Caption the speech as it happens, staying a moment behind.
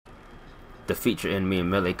Defeat your enemy in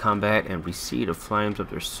melee combat and receive the flames of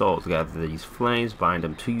their souls. Gather these flames, bind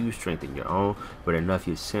them to you, strengthen your own. But enough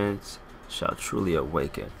your sins shall truly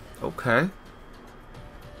awaken. Okay.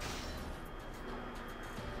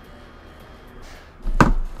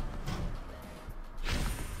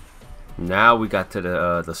 Now we got to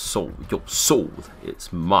the soul. Your soul,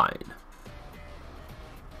 it's mine.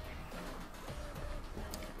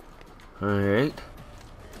 All right.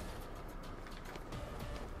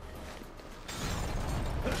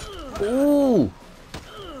 Ooh!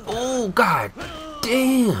 Oh, god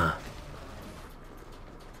damn!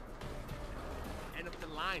 End up the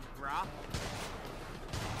line, brah.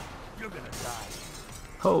 You're gonna die.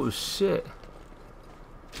 Oh shit.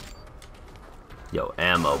 Yo,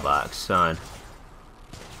 ammo box, son.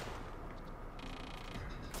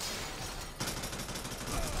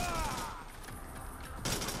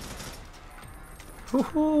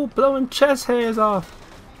 Woohoo! Blowing chest hairs off.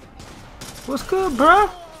 What's good, bruh?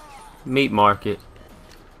 Meat market.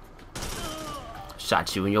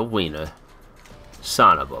 Shot you in your wiener.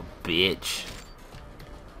 Son of a bitch.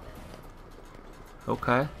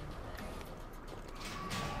 Okay.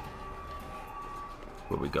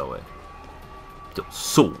 Where we going? Your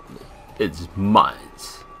soul is mine.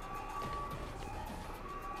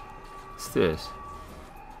 What's this?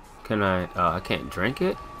 Can I can't drink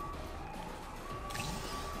it?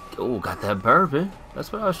 Oh, got that bourbon.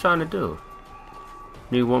 That's what I was trying to do.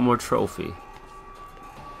 Need one more trophy.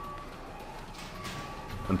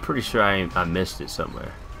 I'm pretty sure I missed it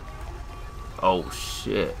somewhere. Oh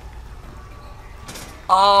shit.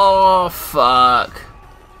 Oh fuck.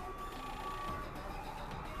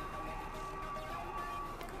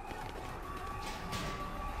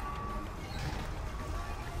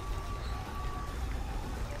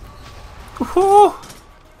 Woo!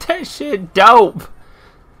 That shit dope.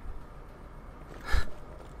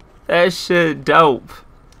 That shit dope.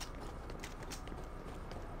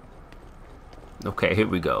 Okay, here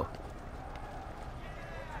we go.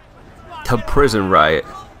 The prison riot.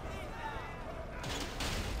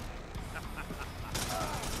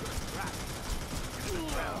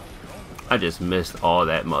 I just missed all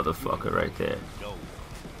that motherfucker right there.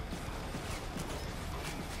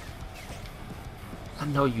 I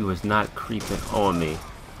know you was not creeping on me.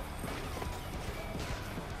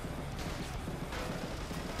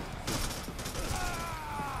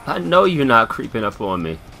 I know you're not creeping up on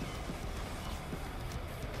me.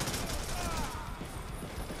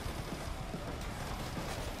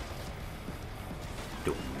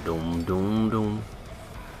 Doom, doom, doom, doom.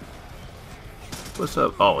 What's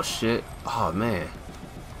up? Oh shit. Oh man.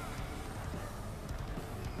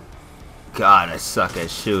 God, I suck at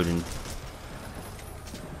shooting.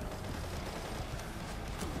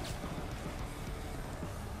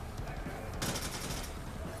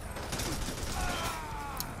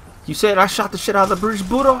 You said I shot the shit out of the British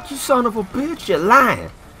Bulldog? You son of a bitch, you're lying.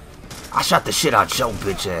 I shot the shit out your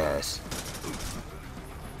bitch ass.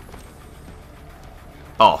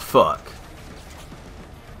 Oh, fuck.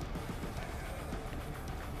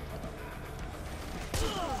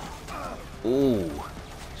 Ooh.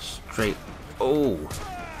 Straight. Ooh.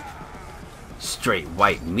 Straight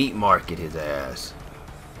white meat market his ass.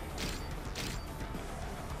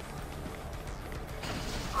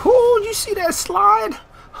 Ooh, you see that slide?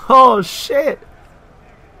 Oh shit!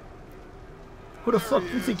 Who the fuck do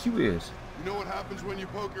you think you is? You know what happens when you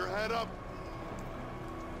poke your head up?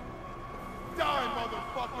 Die,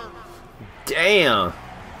 motherfucker! Damn!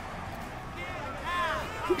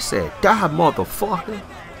 He said, die, motherfucker!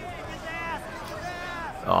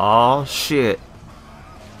 Oh shit!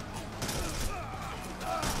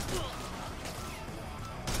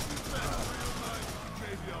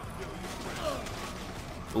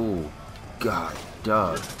 Ooh, god,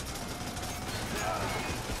 dog.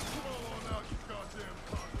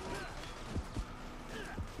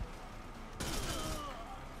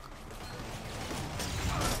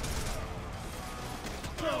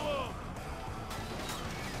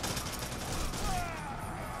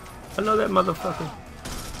 I know that motherfucker.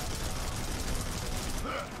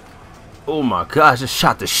 Oh my gosh, I just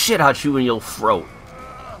shot the shit out you in your throat.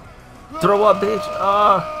 Throw up, bitch.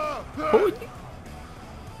 Who are you?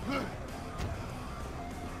 Who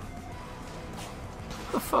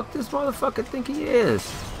the fuck this motherfucker think he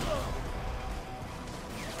is?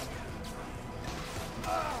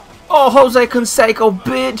 Oh, Jose Canseco,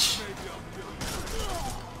 bitch.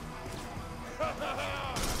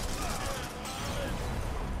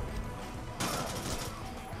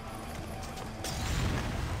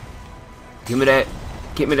 Give me that.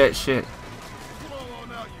 Give me that shit.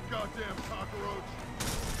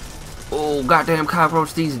 Oh, goddamn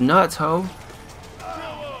cockroach, these nuts, ho.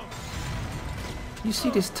 You see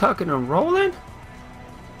this tucking and rolling?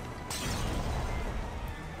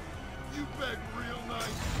 You beg real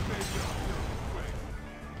nice, maybe I'll kill you quick.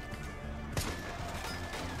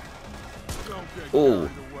 Don't get Oh.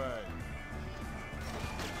 carried away.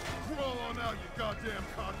 Crawl on out, you goddamn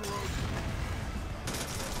cockroach.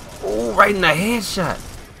 Oh, right in the headshot.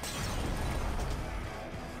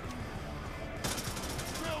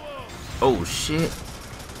 Oh shit.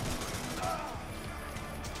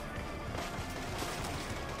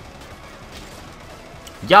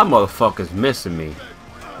 Y'all motherfuckers missing me.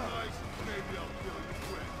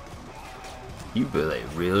 You beg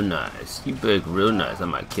real nice. You beg real nice. I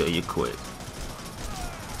might kill you quick.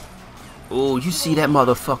 Oh, you see that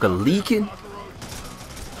motherfucker leaking?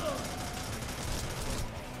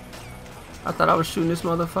 I thought I was shooting this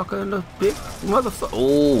motherfucker in the big motherfucker.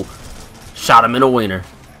 Oh, shot him in the wiener.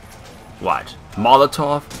 Watch.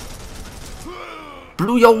 Molotov.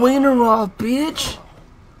 Blew your wiener off, bitch.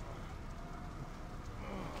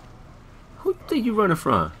 Who you think you running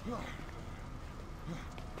from?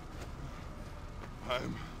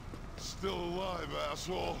 I'm still alive,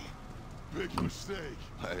 asshole. Big mistake.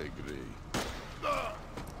 I agree.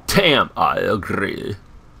 Damn, I agree.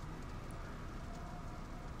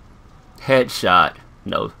 Headshot.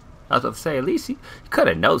 No. I was about to say, at least he could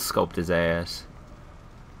have no-scoped his ass.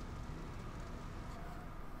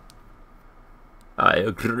 I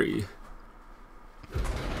agree.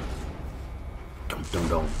 Dum dum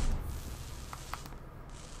dum.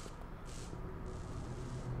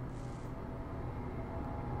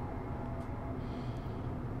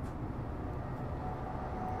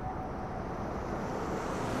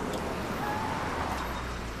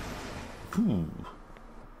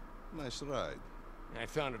 Nice ride. I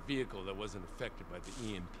found a vehicle that wasn't affected by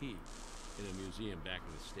the EMP in a museum back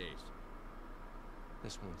in the States.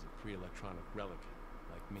 This one's a pre-electronic relic,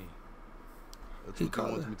 like me. That's what you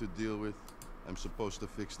want me to deal with? I'm supposed to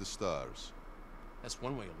fix the stars. That's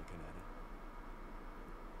one way of looking at it.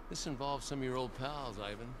 This involves some of your old pals,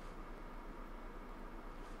 Ivan.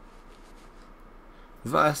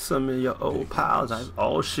 Advise some of your old pals.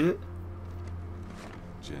 Oh shit.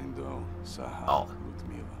 Jane Doe, Saha, Oh.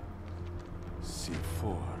 Ludmila,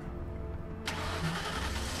 C4.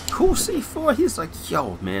 Cool C4. He's like,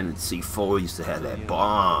 yo, man, C4 used to have that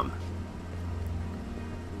bomb.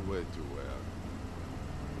 Way too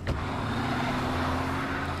well.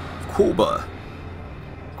 Cuba.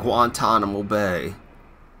 Guantanamo Bay.